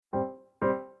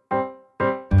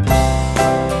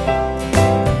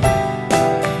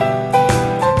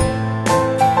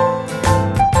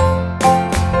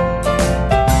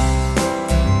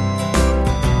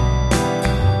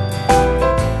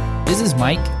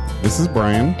This is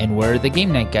Brian. And we're the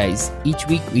Game Night Guys. Each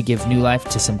week we give new life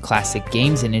to some classic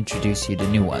games and introduce you to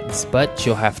new ones, but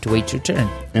you'll have to wait your turn.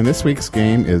 And this week's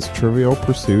game is Trivial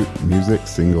Pursuit Music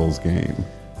Singles Game.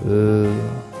 Ooh.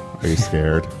 Are you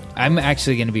scared? I'm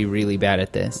actually going to be really bad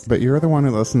at this. But you're the one who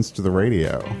listens to the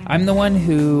radio. I'm the one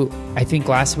who, I think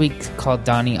last week, called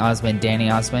Danny Osmond,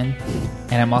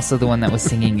 and I'm also the one that was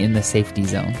singing In the Safety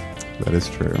Zone. That is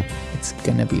true. It's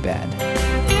going to be bad.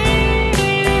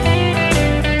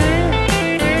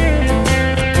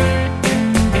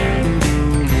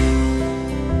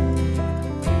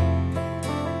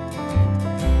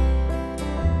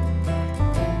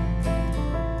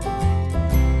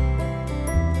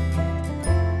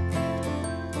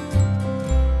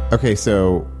 Okay,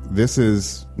 so this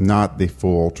is not the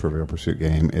full Trivial Pursuit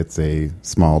game. It's a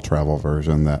small travel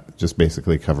version that just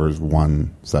basically covers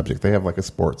one subject. They have like a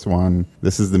sports one.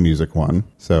 This is the music one.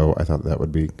 So I thought that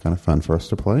would be kind of fun for us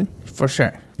to play. For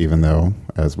sure. Even though,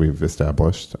 as we've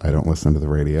established, I don't listen to the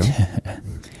radio.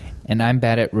 And I'm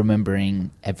bad at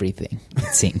remembering everything,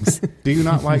 it seems. Do you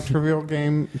not like trivia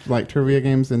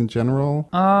games in general?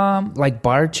 Like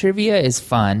bar trivia is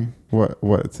fun.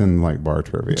 What's in like bar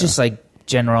trivia? Just like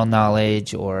general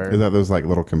knowledge, or is that those like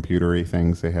little computery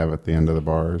things they have at the end of the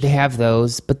bars? They have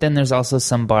those, but then there's also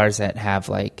some bars that have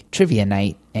like trivia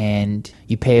night, and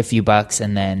you pay a few bucks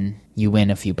and then you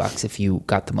win a few bucks if you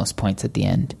got the most points at the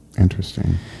end.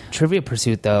 Interesting. Trivial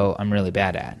Pursuit, though, I'm really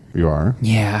bad at. You are?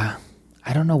 Yeah.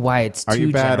 I don't know why it's too Are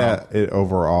you bad general. at it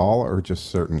overall or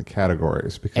just certain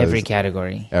categories? Because Every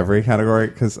category. Every category?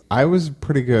 Because I was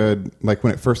pretty good, like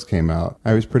when it first came out,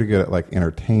 I was pretty good at like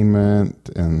entertainment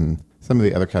and some of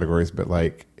the other categories, but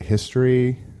like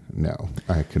history, no,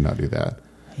 I could not do that.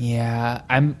 Yeah,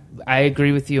 I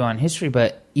agree with you on history,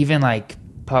 but even like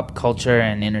pop culture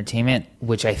and entertainment,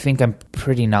 which I think I'm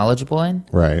pretty knowledgeable in,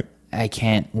 right? I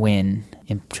can't win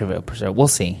in Trivial Pursuit. We'll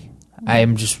see. I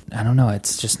don't know.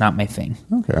 It's just not my thing.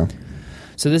 Okay.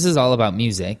 So this is all about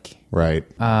music. Right.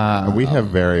 We have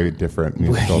very different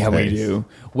musical tastes. We do.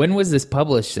 When was this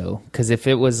published, though? Because if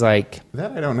it was like...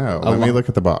 That I don't know. Let me look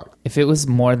at the box. If it was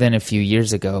more than a few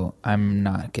years ago, I'm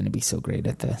not going to be so great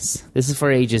at this. This is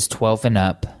for ages 12 and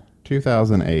up.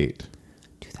 2008.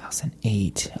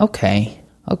 2008.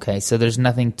 Okay, so there's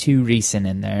nothing too recent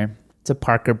in there. It's a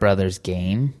Parker Brothers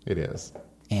game. It is.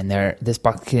 And this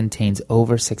box contains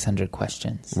over 600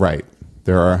 questions. Right.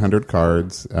 There are 100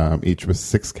 cards, each with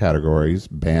 6 categories: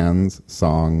 bands,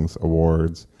 songs,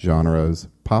 awards, genres,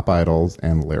 pop idols,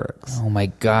 and lyrics. Oh, my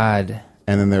God.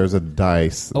 And then there's a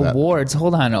dice. Awards.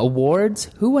 Hold on. Awards?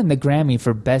 Who won the Grammy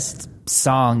for Best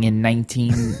Song in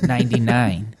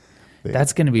 1999?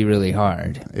 That's going to be really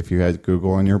hard. If you had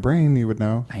Google in your brain, you would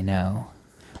know. I know.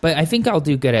 But I think I'll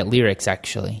do good at lyrics,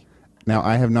 actually. Now,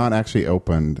 I have not actually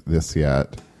opened this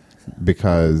yet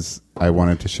because I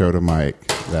wanted to show to Mike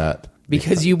that...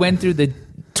 Because you went through the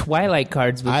Twilight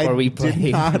cards before we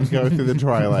played. I did not go through the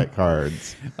Twilight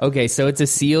cards. Okay, so it's a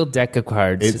sealed deck of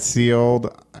cards. It's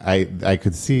sealed. I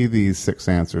could see these 6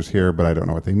 answers here, but I don't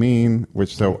know what they mean.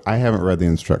 So I haven't read the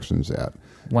instructions yet.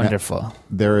 Wonderful. Now,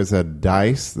 there is a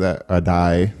die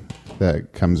that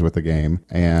comes with the game,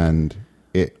 and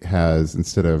it has,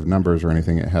 instead of numbers or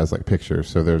anything, it has like pictures.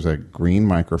 So there's a green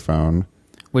microphone,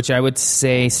 which I would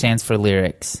say stands for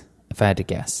lyrics, if I had to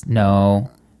guess.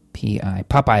 No. P-I.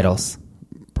 Pop idols.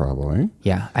 Probably.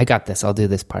 Yeah, I got this. I'll do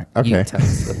this part. Okay. You tell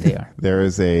us what they are. There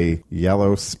is a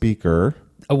yellow speaker.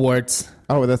 Awards.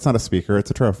 Oh, that's not a speaker.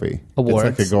 It's a trophy. Awards.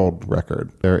 It's like a gold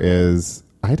record. There is...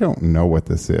 I don't know what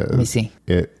this is. Let me see.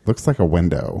 It looks like a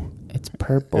window. It's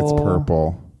purple. It's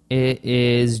purple. It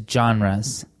is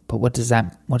genres. But what is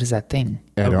that thing?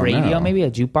 I don't radio, know. Maybe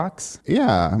a jukebox?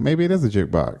 Yeah, maybe it is a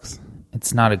jukebox.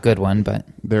 It's not a good one, but...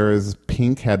 There is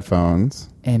pink headphones.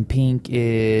 And pink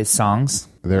is songs.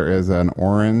 There is an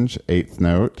orange 8th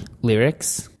note.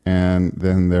 Lyrics. And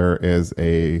then there is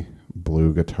a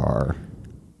blue guitar.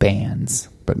 Bands.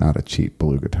 But not a cheap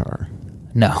blue guitar.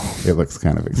 No. It looks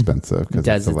kind of expensive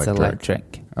because it's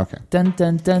electric. Okay. Dun,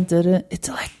 dun, dun, dun, dun. It's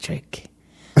electric.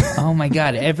 Oh, my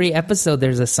God. Every episode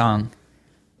there's a song.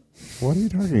 What are you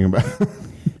talking about?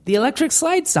 The Electric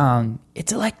Slide song.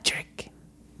 It's electric.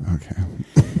 Okay.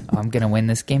 I'm going to win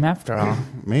this game after all.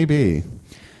 Maybe.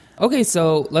 Okay,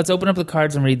 so let's open up the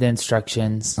cards and read the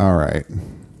instructions. All right.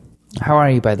 How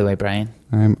are you, by the way, Brian?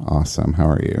 I'm awesome. How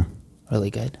are you? Really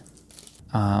good.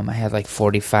 I had like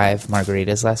 45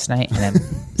 margaritas last night, and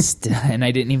and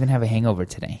I didn't even have a hangover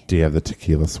today. Do you have the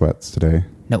tequila sweats today?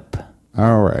 Nope.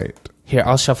 All right. Here,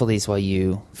 I'll shuffle these while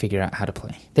you figure out how to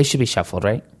play. They should be shuffled,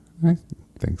 right? I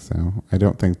think so. I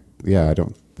don't think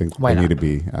think Why they need not? to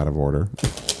be out of order.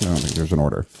 I don't think there's an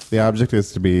order. The object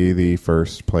is to be the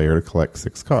first player to collect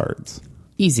 6 cards.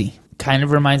 Easy. Kind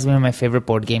of reminds me of my favorite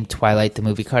board game, Twilight, the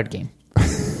movie card game.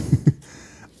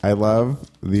 I love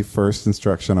the first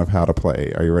instruction of how to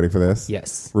play. Are you ready for this?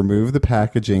 Yes. Remove the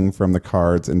packaging from the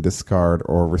cards and discard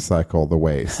or recycle the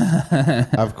waste.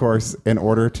 Of course, in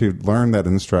order to learn that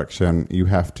instruction, you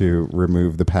have to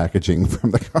remove the packaging from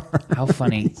the card. How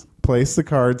funny. Place the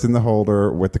cards in the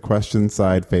holder with the question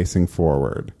side facing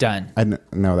forward. Done.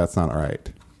 No, that's not right.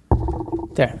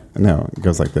 There. No, it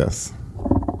goes like this.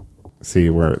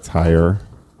 See where it's higher?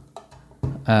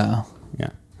 Oh. Yeah.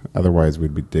 Otherwise,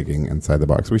 we'd be digging inside the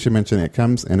box. We should mention it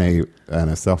comes in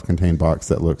a self-contained box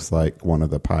that looks like one of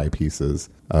the pie pieces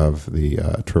of the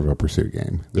Trivial Pursuit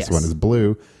game. This Yes. one is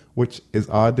blue, which is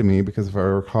odd to me because if I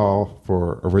recall,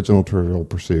 for original Trivial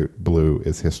Pursuit, blue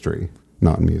is history,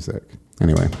 not music.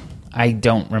 Anyway, I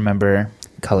don't remember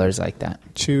colors like that.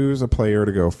 choose a player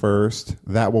to go first.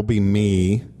 That will be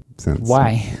me.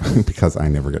 Why? Because I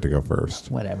never get to go first.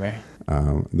 Whatever.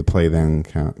 The play then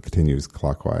continues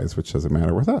clockwise, which doesn't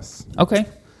matter with us. Okay.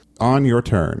 On your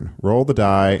turn, roll the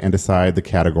die and decide the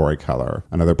category color.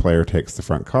 Another player takes the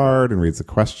front card and reads the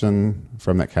question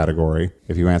from that category.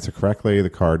 If you answer correctly, the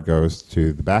card goes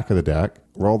to the back of the deck.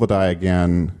 Roll the die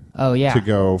again Oh, yeah. to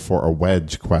go for a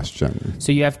wedge question.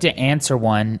 So you have to answer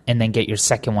one and then get your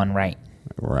second one right.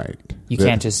 Right. You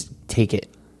can't just take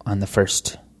it on the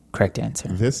first correct answer.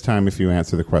 This time, if you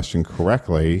answer the question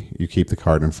correctly, you keep the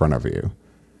card in front of you.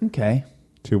 Okay.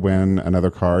 To win another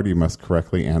card, you must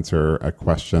correctly answer a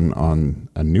question on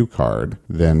a new card,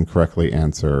 then correctly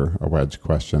answer a wedge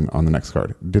question on the next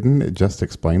card. Didn't it just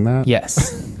explain that?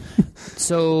 Yes.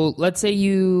 So let's say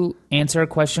you answer a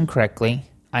question correctly.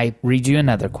 I read you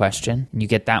another question, and you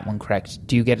get that one correct.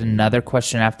 Do you get another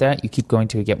question after that? You keep going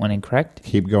till you get one incorrect?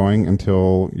 Keep going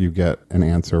until you get an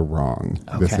answer wrong.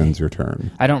 This Okay. ends your turn.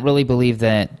 I don't really believe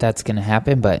that that's going to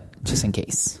happen, but just in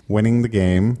case. Winning the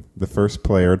game, the first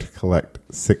player to collect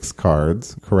 6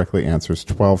 cards, correctly answers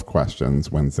 12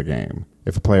 questions, wins the game.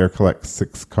 If a player collects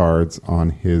 6 cards on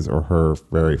his or her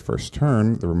very first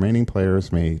turn, the remaining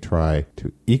players may try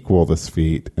to equal this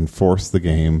feat and force the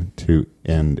game to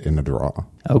end in a draw.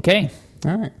 Okay.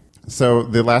 All right. So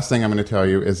the last thing I'm going to tell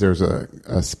you is there's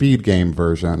a speed game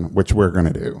version, which we're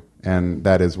going to do. And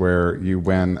that is where you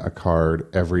win a card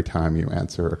every time you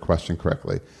answer a question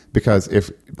correctly. Because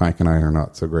if Mike and I are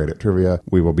not so great at trivia,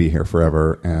 we will be here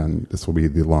forever, and this will be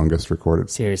the longest recorded.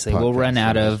 Seriously, we'll podcast run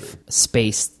out in of history.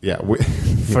 space Yeah,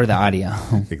 for the audio.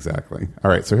 exactly.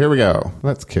 All right, so here we go.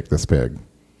 Let's kick this pig.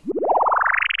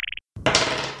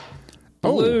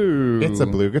 Blue. Oh, it's a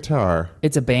blue guitar.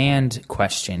 It's a band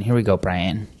question. Here we go,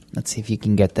 Brian. Let's see if you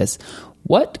can get this.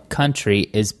 What country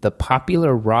is the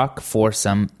popular rock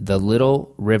foursome The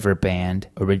Little River Band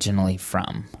originally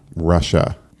from?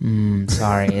 Russia.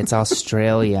 Sorry, it's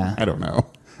Australia. I don't know.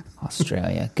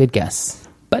 Australia. Good guess.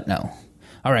 But no.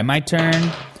 All right, my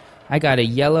turn. I got a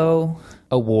yellow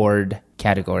award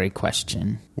category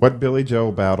question. What Billy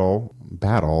Joel ballad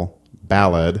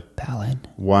Ballad.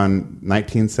 won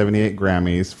 1978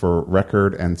 Grammys for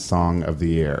Record and Song of the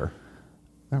Year?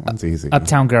 That one's easy.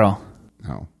 Uptown Girl.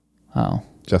 No, Oh.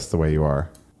 Just the Way You Are.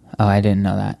 Oh, I didn't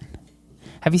know that.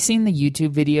 Have you seen the YouTube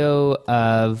video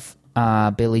of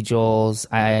Billy Joel's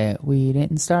We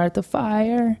Didn't Start the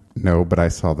Fire? No, but I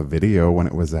saw the video when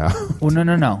it was out. Well,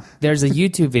 no. There's a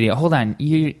YouTube video. Hold on.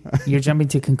 You're jumping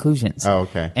to conclusions. Oh,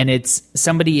 okay. And it's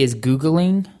somebody is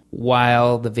Googling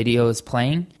while the video is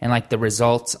playing, and like the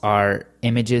results are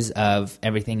images of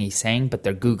everything he's saying, but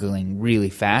they're Googling really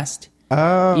fast.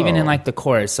 Oh. Even in like the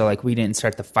chorus, so like we didn't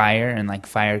start the fire, and like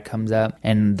fire comes up,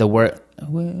 and the word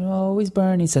we're always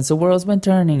burning since the world's been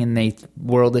turning, and the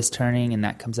world is turning, and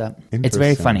that comes up. It's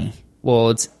very Interesting. funny. Well,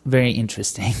 it's very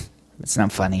interesting. It's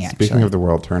not funny actually. Speaking of the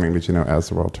world turning, did you know As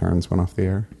the World Turns went off the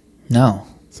air? No,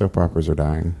 Soap operas are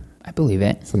dying. I believe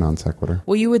it. It's a non sequitur.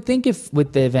 Well, you would think if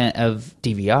with the event of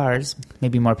DVRs,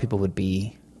 maybe more people would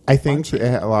be. I think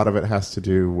a lot of it has to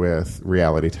do with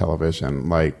reality television,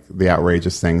 like the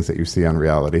outrageous things that you see on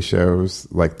reality shows.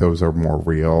 Like those are more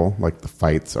real. Like the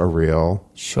fights are real,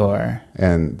 Sure.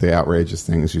 and the outrageous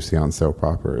things you see on soap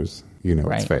operas, it's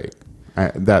Right. fake.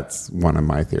 That's one of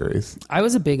my theories. I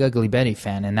was a big Ugly Betty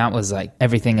fan, and that was like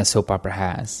everything a soap opera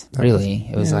has. Really.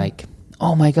 It was like,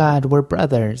 oh my God, we're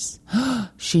brothers.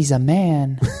 She's a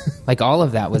man. Like all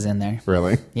of that was in there.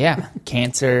 Really? Yeah.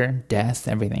 Cancer, death,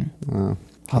 everything.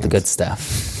 All the good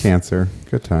stuff. Cancer.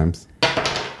 Good times.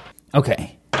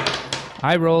 Okay.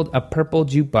 I rolled a purple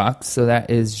jukebox, so that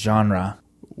is genre.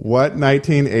 What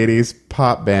 1980s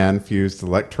pop band fused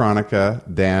electronica,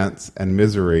 dance, and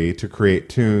misery to create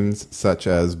tunes such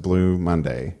as Blue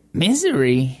Monday?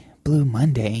 Misery? Blue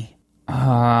Monday.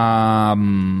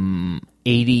 80s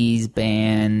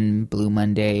band, Blue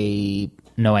Monday.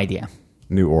 No idea.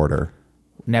 New Order.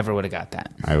 Never would have got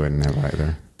that. I wouldn't have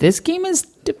either. This game is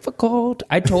difficult.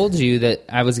 I told you that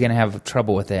I was going to have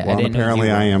trouble with it. Well, I didn't apparently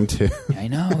know I am too. I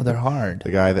know, they're hard.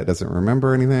 The guy that doesn't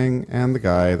remember anything and the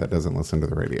guy that doesn't listen to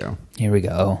the radio. Here we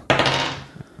go.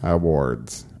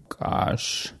 Awards.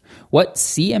 Gosh. What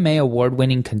CMA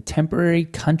award-winning contemporary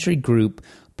country group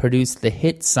produced the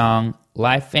hit song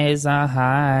Life is a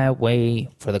Highway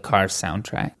for the Cars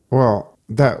soundtrack? Well,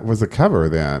 that was a cover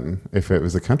then, if it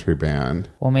was a country band.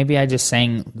 Well, maybe I just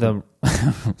sang the...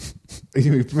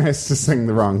 You must have sing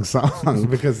the wrong song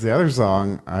because the other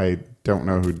song, I don't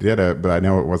know who did it, but I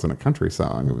know it wasn't a country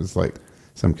song. It was like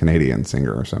some Canadian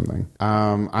singer or something.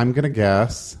 I'm going to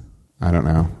guess, I don't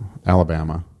know,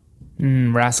 Alabama.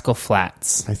 Rascal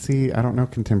Flatts. I don't know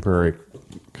contemporary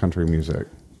country music.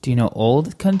 Do you know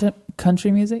old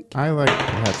country music? I like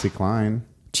Patsy Cline.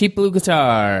 Cheap Blue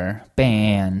Guitar.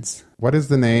 Bands. What is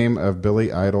the name of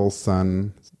Billy Idol's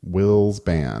son Will's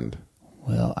band?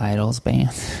 Will Idol's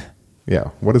band.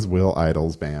 Yeah, what is Will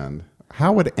Idol's band?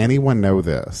 How would anyone know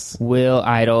this? Will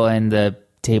Idol and the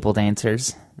Table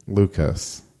Dancers.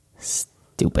 Lucas.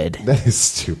 Stupid. That is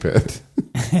stupid.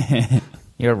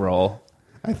 Your role.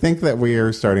 I think that we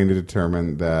are starting to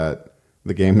determine that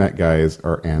the Game Night guys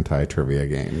are anti-trivia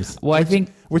games. Well, I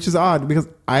think... Which is odd because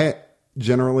I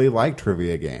generally like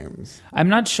trivia games. I'm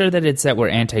not sure that it's that we're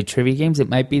anti-trivia games. It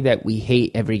might be that we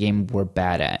hate every game we're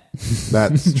bad at.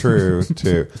 That's true,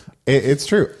 too. It's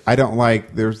true. I don't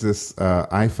like... There's this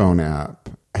iPhone app.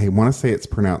 I want to say it's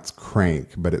pronounced Crank,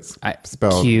 but it's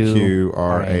spelled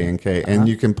Q-R-A-N-K. And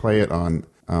you can play it on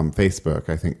Facebook,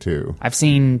 I think, too. I've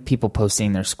seen people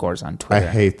posting their scores on Twitter. I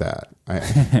hate that.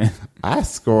 I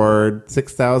scored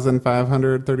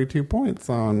 6,532 points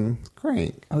on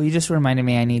Crank. Oh, you just reminded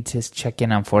me I need to check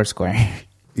in on Foursquare.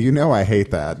 You know I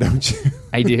hate that, don't you?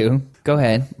 I do. Go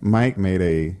ahead. Mike made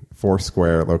a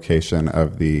Foursquare location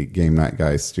of the Game Night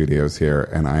Guys studios here,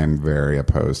 and I am very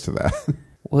opposed to that.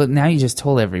 Well, now you just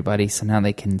told everybody, so now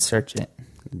they can search it.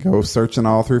 Go searching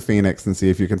all through Phoenix and see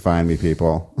if you can find me,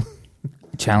 people.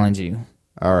 Challenge you.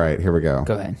 All right, here we go.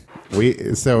 Go ahead.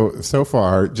 So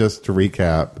far, just to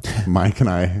recap, Mike and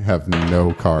I have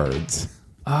no cards.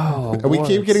 Oh, we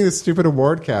keep getting this stupid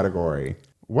award category.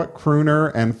 What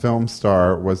crooner and film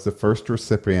star was the first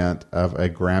recipient of a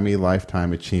Grammy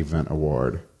Lifetime Achievement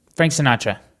Award? Frank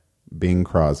Sinatra. Bing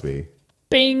Crosby.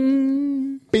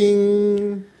 Bing.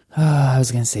 Bing. I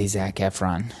was going to say Zac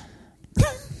Efron.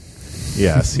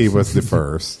 Yes, he was the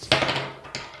first.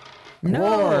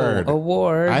 No.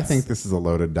 Award. I think this is a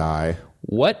loaded die.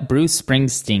 What Bruce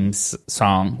Springsteen's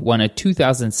song won a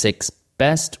 2006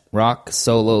 Best Rock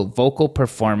Solo Vocal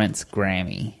Performance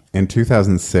Grammy? In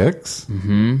 2006?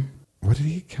 Mm-hmm. What did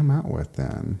he come out with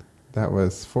then? That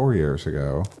was 4 years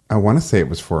ago. I want to say it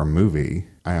was for a movie.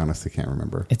 I honestly can't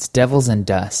remember. It's Devils and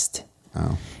Dust.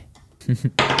 Oh.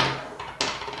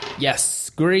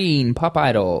 Yes, Green, Pop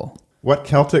Idol. What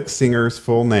Celtic singer's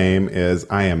full name is...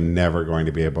 I am never going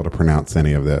to be able to pronounce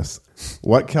any of this.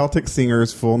 What Celtic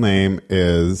singer's full name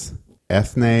is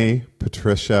Ethne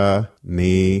Patricia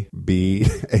Ni Bhraon?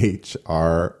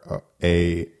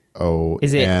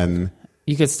 Is it...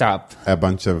 You could stop. A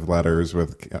bunch of letters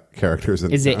with characters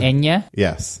in. Is it Enya?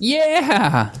 Yes.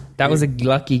 Yeah! That was a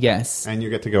lucky guess. And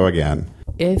you get to go again.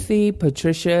 Ithi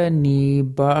Patricia Ni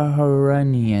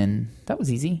Bahranian. That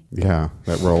was easy. Yeah,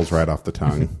 that rolls right off the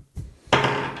tongue.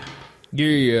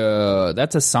 Yeah,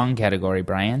 that's a song category,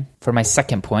 Brian. For my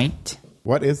second point.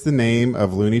 What is the name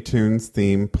of Looney Tunes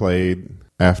theme played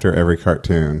after every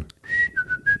cartoon?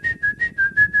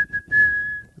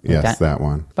 Yes, that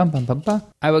one. Bum, bum, bum, bum.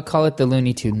 I would call it the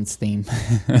Looney Tunes theme.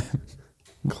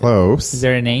 Close. Is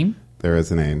there a name? There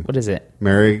is a name. What is it?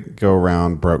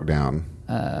 Merry-Go-Round Broke Down.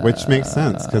 Which makes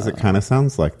sense because it kind of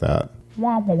sounds like that.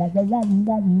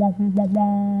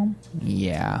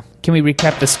 Yeah. Can we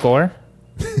recap the score?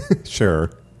 Sure.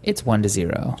 It's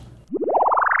 1-0.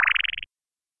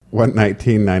 What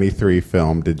 1993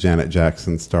 film did Janet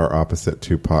Jackson star opposite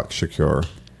Tupac Shakur?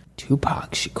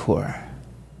 Tupac Shakur.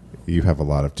 You have a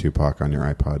lot of Tupac on your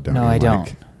iPod, don't you? No, I Mike?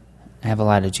 don't. I have a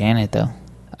lot of Janet, though.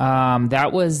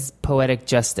 That was Poetic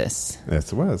Justice.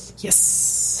 Yes, it was.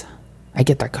 Yes. I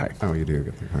get that card. Oh, you do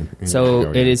get the card.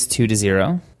 So it is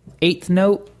 2-0. Eighth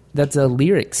note, that's a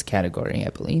lyrics category, I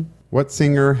believe. What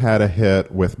singer had a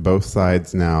hit with Both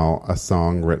Sides Now, a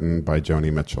song written by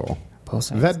Joni Mitchell? Both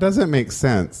Sides. That doesn't make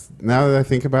sense. Now that I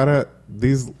think about it,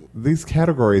 these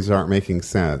categories aren't making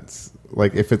sense.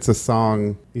 Like if it's a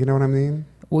song, you know what I mean?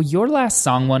 Well, your last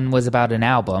song one was about an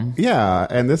album. Yeah,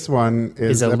 and this one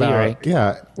is a about lyric.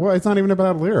 Yeah, well, it's not even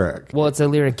about a lyric. Well, it's a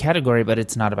lyric category, but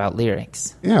it's not about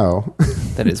lyrics. You know,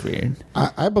 That is weird.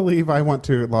 I believe I want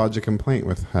to lodge a complaint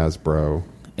with Hasbro.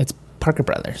 It's Parker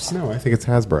Brothers. No, I think it's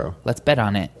Hasbro. Let's bet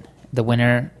on it. The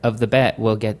winner of the bet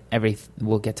will get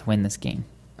to win this game.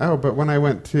 Oh, but when I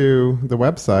went to the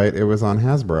website, it was on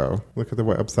Hasbro. Look at the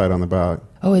website on the back.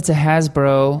 Oh, it's a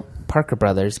Hasbro Parker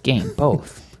Brothers game.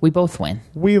 Both. We both win.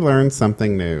 We learned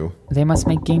something new. They must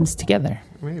make games together.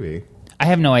 Maybe. I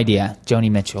have no idea. Joni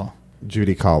Mitchell.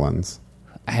 Judy Collins.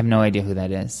 I have no idea who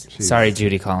that is. Jeez. Sorry,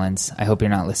 Judy Collins. I hope you're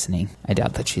not listening. I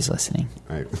doubt that she's listening.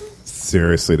 I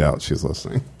seriously doubt she's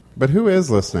listening. But who is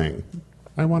listening?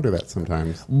 I wonder that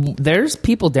sometimes. There's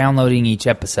people downloading each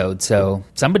episode, so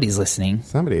somebody's listening.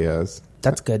 Somebody is.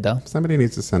 That's good, though. Somebody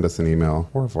needs to send us an email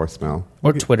or a voicemail.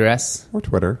 Or Twitter us. Or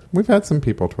Twitter. We've had some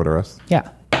people Twitter us. Yeah.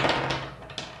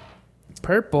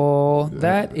 Purple.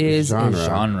 That is Genre. a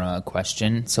genre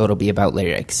question, so it'll be about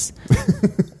lyrics.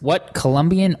 What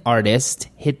Colombian artist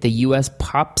hit the U.S.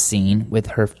 pop scene with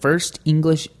her first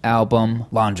English album,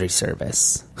 Laundry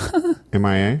Service?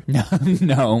 MIA?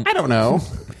 No. I don't know.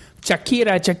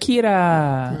 Shakira.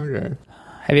 Okay.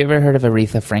 Have you ever heard of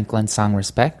Aretha Franklin's song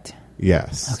Respect?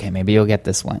 Yes. Okay, maybe you'll get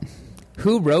this one.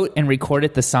 Who wrote and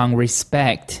recorded the song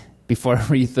Respect before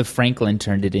Aretha Franklin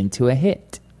turned it into a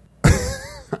hit?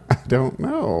 I don't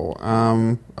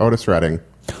know. Otis Redding.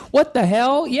 What the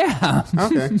hell? Yeah.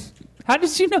 Okay. How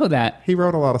did you know that? He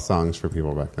wrote a lot of songs for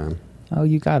people back then. Oh,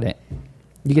 you got it.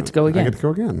 You get to go again. I get to go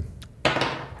again.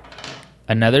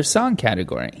 Another song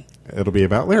category. It'll be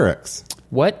about lyrics.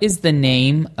 What is the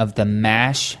name of the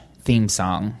MASH theme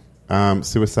song?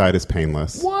 Suicide is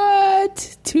Painless.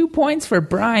 What? 2 points for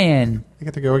Brian. I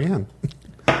get to go again.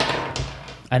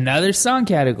 Another song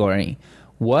category.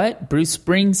 What Bruce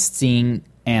Springsteen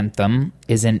anthem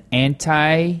is an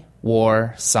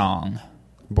anti-war song?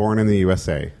 Born in the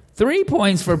USA. 3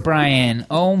 points for Brian.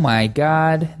 Oh my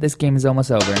God. This game is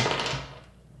almost over.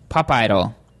 Pop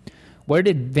Idol. Where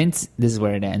did this is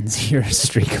where it ends, your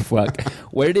streak of luck.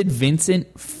 Where did Vincent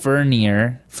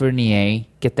Fournier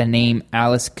get the name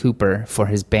Alice Cooper for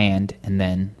his band and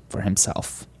then for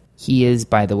himself? He is,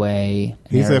 by the way,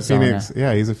 He's Arizona. a Phoenix.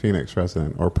 Yeah, he's a Phoenix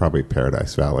resident, or probably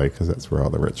Paradise Valley, because that's where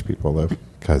all the rich people live.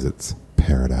 Because it's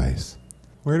paradise.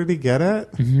 Where did he get it?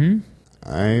 Mm-hmm.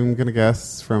 I'm gonna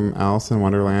guess from Alice in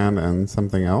Wonderland and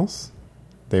something else.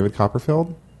 David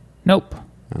Copperfield. Nope.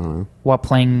 I don't know. While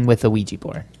playing with a Ouija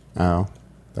board. Oh,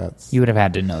 that's. You would have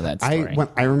had to know that story.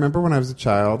 I remember when I was a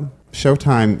child,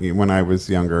 Showtime, when I was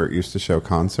younger, used to show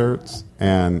concerts,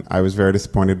 and I was very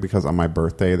disappointed because on my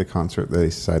birthday, the concert they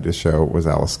decided to show was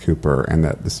Alice Cooper, and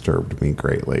that disturbed me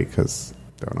greatly because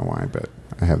I don't know why, but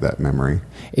I have that memory.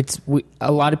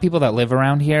 A lot of people that live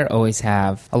around here always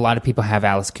have. A lot of people have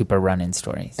Alice Cooper run-in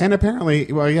stories. And apparently,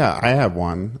 well, yeah, I have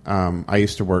one. I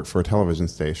used to work for a television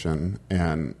station,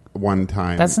 and one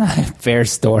time... That's not a fair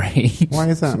story. Why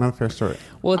is that not a fair story?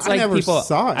 Well, it's I like never people.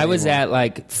 saw it I was anymore. at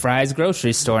like Fry's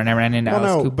grocery store and I ran into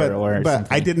Alice Cooper or but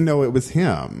something. I didn't know it was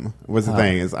him. Was the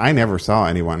thing is I never saw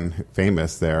anyone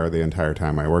famous there the entire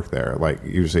time I worked there. Like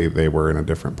usually they were in a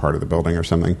different part of the building or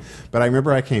something. But I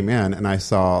remember I came in and I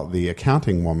saw the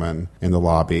accounting woman in the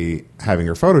lobby having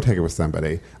her photo taken with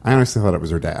somebody. I honestly thought it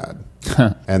was her dad.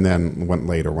 And then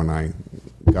later when I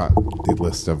got the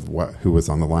list of who was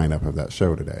on the lineup of that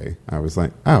show today, I was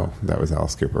like, oh, that was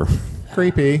Alice Cooper.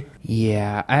 Creepy.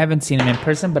 Yeah, I haven't seen him in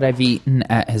person, but I've eaten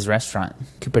at his restaurant,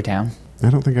 Coopertown. I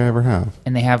don't think I ever have.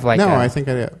 And they have like I think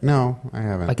I did. No, I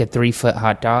haven't. like a 3-foot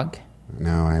hot dog.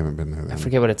 No, I haven't been there then. I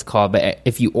forget what it's called, but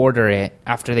if you order it,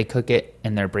 after they cook it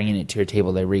and they're bringing it to your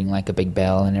table, they ring like a big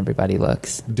bell and everybody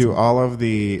looks. Do all of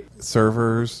the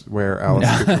servers wear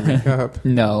Alice Cooper makeup?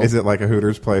 No. Is it like a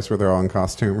Hooters place where they're all in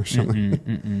costume or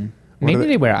something? Maybe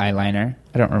they wear eyeliner.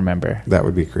 I don't remember. That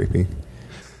would be creepy.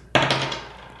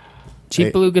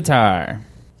 Cheap Blue Guitar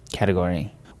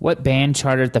category. What band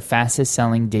charted the fastest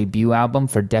selling debut album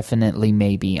for Definitely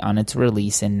Maybe on its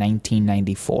release in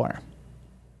 1994?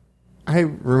 I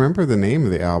remember the name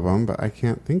of the album, but I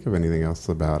can't think of anything else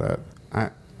about it.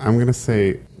 I'm going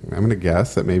to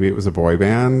guess that maybe it was a boy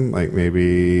band. Like maybe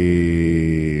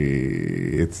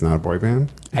it's not a boy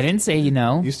band. I didn't say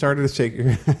You started to shake your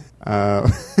head.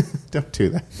 Don't do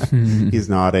that. He's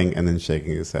nodding and then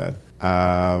shaking his head.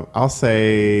 I'll say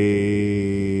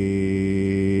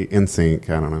NSYNC.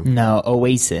 I don't know. No,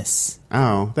 Oasis.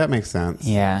 Oh, that makes sense.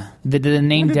 Yeah. The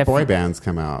name When did boy definitely... bands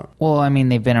come out? Well, I mean,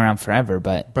 they've been around forever,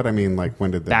 but... But I mean, like,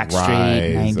 when did the rise Backstreet,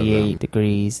 of 98 them?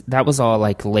 Degrees. That was all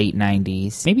like late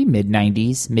 90s. Maybe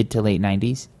mid-90s. Mid to late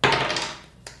 90s.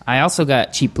 I also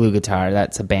got Cheap Blue Guitar.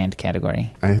 That's a band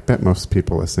category. I bet most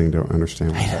people listening don't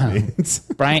understand what that means.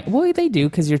 Brian, well, they do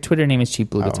because your Twitter name is Cheap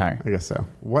Blue Guitar. I guess so.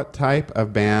 What type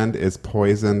of band is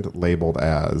Poisoned labeled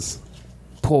as?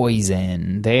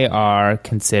 Poison. They are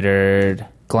considered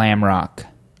glam rock.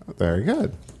 Very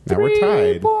good. Now 3 we're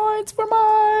tied. points for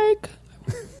Mike.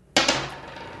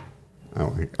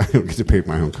 Oh, I don't get to pick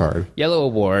my own card. Yellow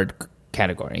Award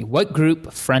category. What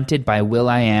group fronted by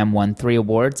will.i.am won 3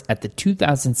 awards at the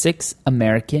 2006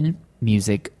 American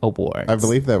Music Awards? I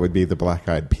believe that would be the Black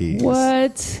Eyed Peas.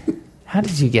 What? How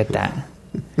did you get that?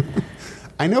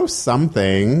 I know some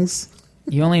things.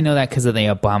 You only know that because of the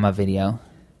Obama video.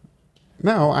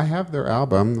 No, I have their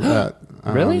album. That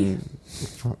Really?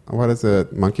 What is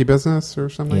it? Monkey Business or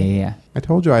something? Yeah. I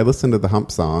told you I listened to the Hump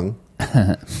song.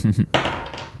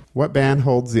 What band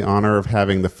holds the honor of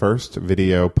having the first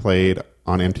video played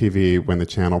on MTV when the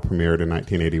channel premiered in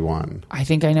 1981? I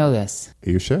think I know this.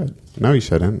 You should. No, you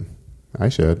shouldn't. I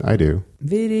should. I do.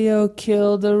 Video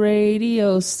killed a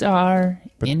radio star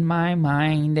in my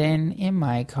mind and in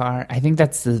my car. I think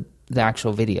that's the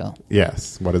actual video.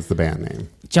 Yes. What is the band name?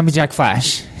 Jumping Jack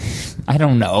Flash. I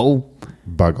don't know.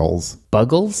 Buggles.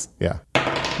 Buggles? Yeah.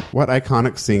 What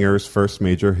iconic singer's first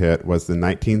major hit was the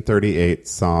 1938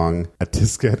 song A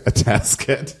Tisket, a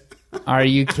Tasket? Are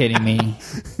you kidding me?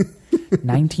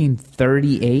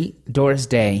 1938? Doris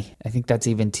Day. I think that's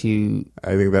even too...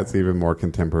 I think that's even more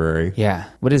contemporary. Yeah.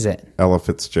 What is it? Ella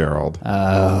Fitzgerald.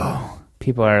 Oh.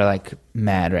 People are like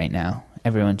mad right now.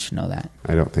 Everyone should know that.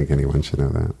 I don't think anyone should know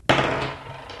that.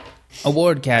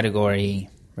 Award category.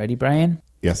 Ready, Brian?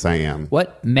 Yes, I am.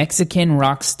 What Mexican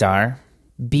rock star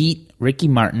beat Ricky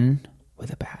Martin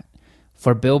with a bat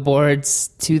for Billboard's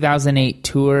 2008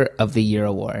 Tour of the Year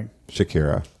award?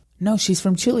 Shakira. No, she's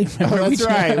from Chile. Remember? Oh, that's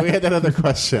right. We had that other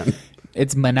question.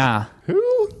 It's Maná.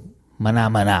 Who?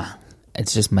 Maná.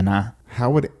 It's just Maná. How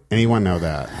would anyone know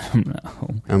that? I don't know.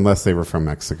 Unless they were from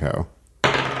Mexico.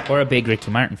 Or a big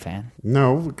Ricky Martin fan.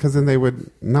 No, because then they would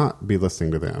not be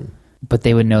listening to them, But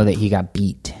they would know that he got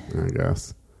beat. I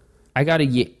guess. I got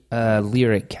a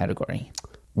lyric category.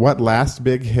 What last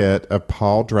big hit of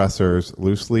Paul Dresser's,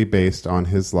 loosely based on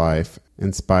his life,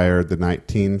 inspired the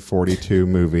 1942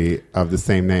 movie of the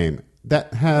same name?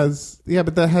 That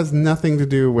has nothing to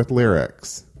do with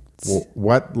lyrics.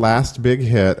 What last big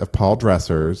hit of Paul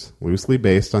Dresser's, loosely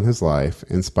based on his life,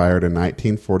 inspired a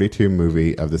 1942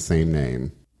 movie of the same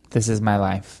name?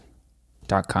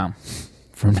 Thisismylife.com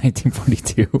from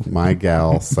 1942. My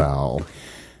Gal Sal.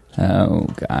 Oh,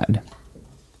 God.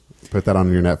 Put that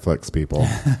on your Netflix, people.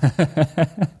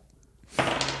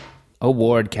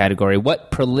 Award category.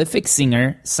 What prolific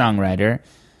singer, songwriter,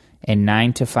 and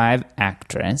 9 to 5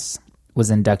 actress was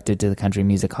inducted to the Country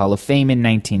Music Hall of Fame in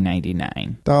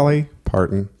 1999? Dolly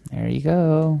Parton. There you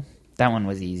go. That one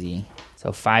was easy.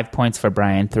 So 5 points for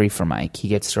Brian, 3 for Mike. He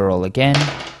gets to roll again.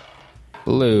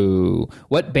 Blue.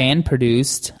 What band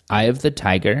produced Eye of the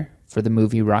Tiger for the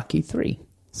movie Rocky 3?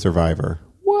 Survivor.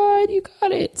 What? You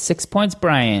got it. 6 points,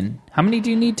 Brian. How many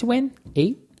do you need to win?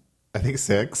 8? I think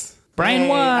 6. Brian Yay,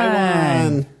 won. I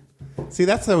won. See,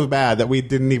 that's so bad that we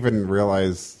didn't even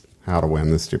realize how to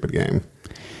win this stupid game.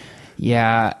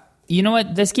 Yeah. You know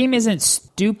what? This game isn't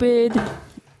stupid.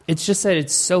 It's just that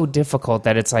it's so difficult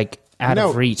that it's like out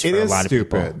of reach for a lot of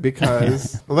people. It is stupid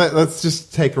because let's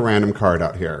just take a random card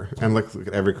out here and look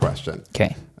at every question.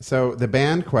 Okay. So the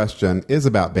band question is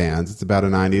about bands. It's about a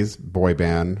 90s boy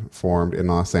band formed in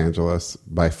Los Angeles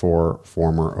by 4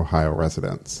 former Ohio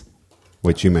residents,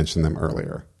 which you mentioned them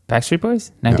earlier. Backstreet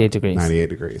Boys? 98 No, Degrees. 98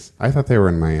 Degrees. I thought they were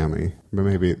in Miami, but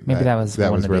maybe that was that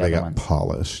one was of where the they other got ones.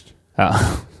 polished.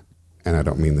 Oh, And I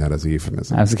don't mean that as a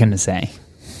euphemism. I was going to say.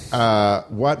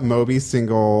 What Moby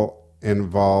single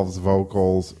involves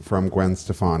vocals from Gwen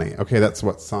Stefani? Okay, that's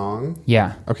what song?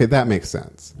 Yeah. Okay, that makes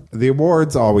sense. The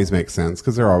awards always make sense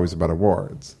because they're always about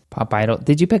awards. Pop Idol.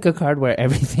 Did you pick a card where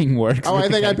everything works? Oh, with I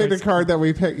the think I picked a categories? card that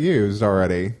we used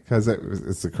already because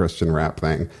it's a Christian rap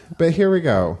thing. But here we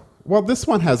go. Well, this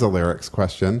one has a lyrics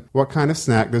question. What kind of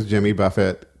snack does Jimmy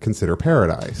Buffett consider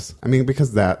paradise? I mean,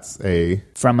 because that's a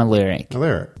From a lyric.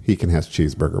 lyric. He can has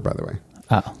cheeseburger, by the way.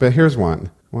 Oh. But here's one.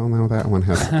 Well, no, that one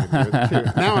has something to do with it,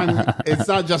 too. Now it's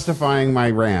not justifying my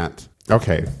rant.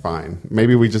 Okay, fine.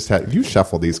 Maybe we just had... You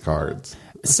shuffle these cards.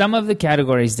 Some of the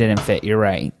categories didn't fit. You're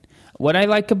right. What I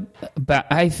like about...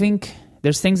 I think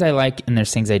there's things I like and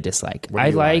there's things I dislike. What do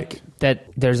you like? that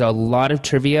there's a lot of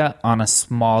trivia on a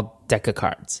small deck of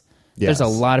cards. Yes. There's a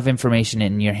lot of information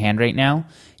in your hand right now,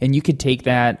 and you could take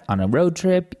that on a road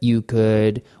trip.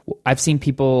 I've seen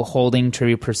people holding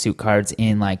Trivia Pursuit cards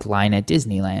in like line at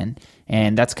Disneyland,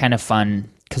 and that's kind of fun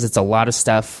because it's a lot of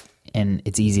stuff and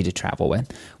it's easy to travel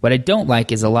with. What I don't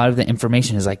like is a lot of the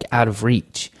information is like out of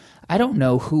reach. I don't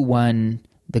know who won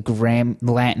the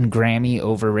Latin Grammy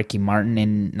over Ricky Martin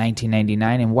in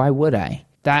 1999, and why would I?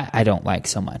 That I don't like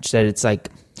so much. That it's like,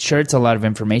 sure, it's a lot of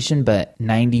information, but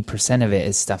 90% of it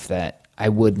is stuff that I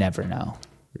would never know.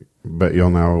 But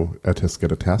you'll know a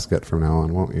Tisket a Tasket from now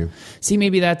on, won't you? See,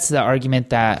 maybe that's the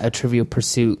argument that a Trivial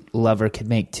Pursuit lover could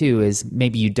make too, is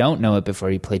maybe you don't know it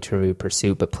before you play Trivial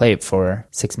Pursuit, but play it for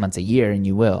 6 months a year and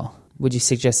you will. Would you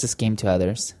suggest this game to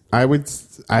others? I would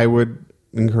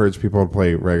encourage people to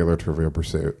play regular Trivial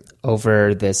Pursuit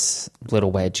over this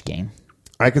little wedge game.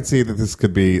 I could see that this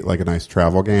could be like a nice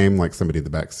travel game, like somebody in the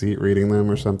back seat reading them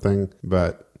or something.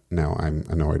 But no, I'm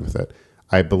annoyed with it.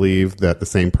 I believe that the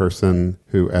same person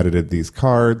who edited these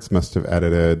cards must have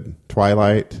edited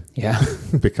Twilight. Yeah.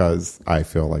 Because I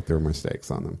feel like there were mistakes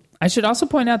on them. I should also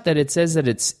point out that it says that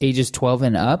it's ages 12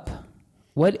 and up.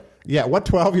 What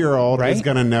 12-year-old is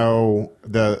going to know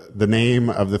the name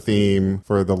of the theme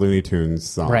for the Looney Tunes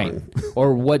song? Right.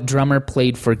 Or what drummer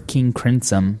played for King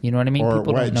Crimson? You know what I mean? Or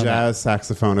People what don't know jazz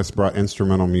saxophonist brought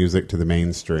instrumental music to the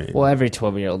mainstream? Well, every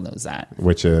 12-year-old knows that.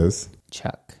 Which is?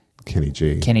 Chuck. Kenny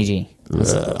G. Kenny G.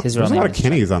 His real There's a lot of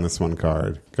Kennys on this one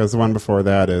card. Because the one before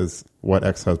that is what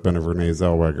ex-husband of Renee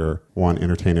Zellweger won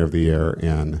Entertainer of the Year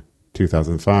in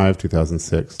 2005,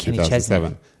 2006, Kenny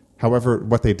 2007. Chesney. However,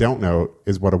 what they don't note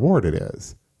is what award it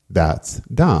is. That's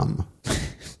dumb.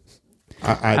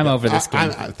 I'm over this game.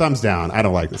 Thumbs down. I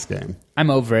don't like this game. I'm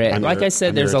over it. Like I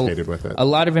said, there's irritated with it. a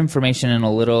lot of information in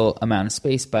a little amount of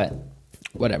space, but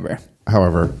whatever.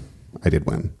 However, I did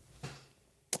win.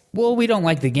 Well, we don't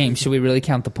like the game. Should we really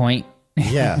count the point?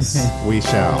 Yes, we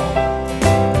shall.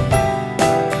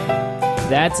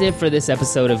 That's it for this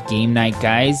episode of Game Night,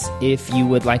 guys. If you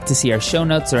would like to see our show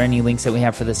notes or any links that we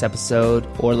have for this episode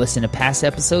or listen to past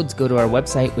episodes, go to our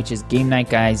website, which is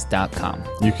GameNightGuys.com.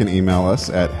 You can email us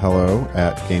at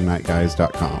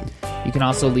hello@GameNightGuys.com. You can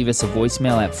also leave us a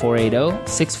voicemail at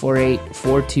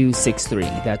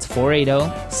 480-648-4263. That's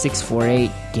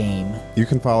 480-648-GAME. You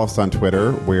can follow us on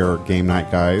Twitter. We're Game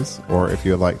Night Guys. Or if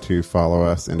you would like to follow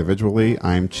us individually,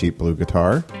 I'm Cheap Blue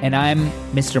Guitar. And I'm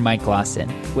Mr. Mike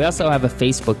Lawson. We also have a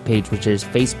Facebook page, which is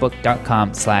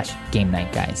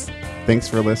facebook.com/GameNightGuys. Thanks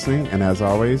for listening, and as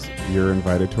always, you're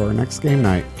invited to our next game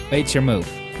night. It's your move.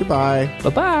 Goodbye.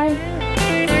 Bye-bye.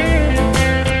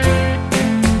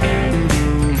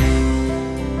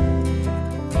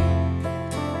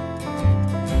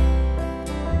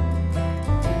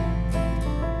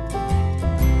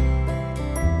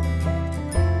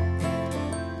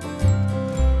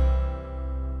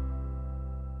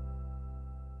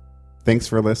 Thanks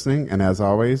for listening, and as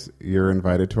always, you're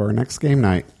invited to our next game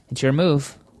night. It's your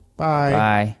move. Bye.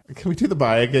 Bye. Can we do the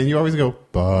bye again? You always go,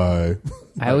 bye.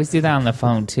 I always do that on the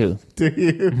phone, too. Do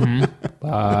you? Mm-hmm.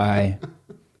 Bye.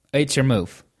 It's your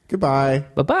move. Goodbye.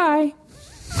 Bye-bye.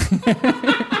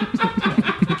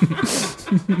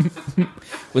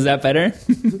 Was that better?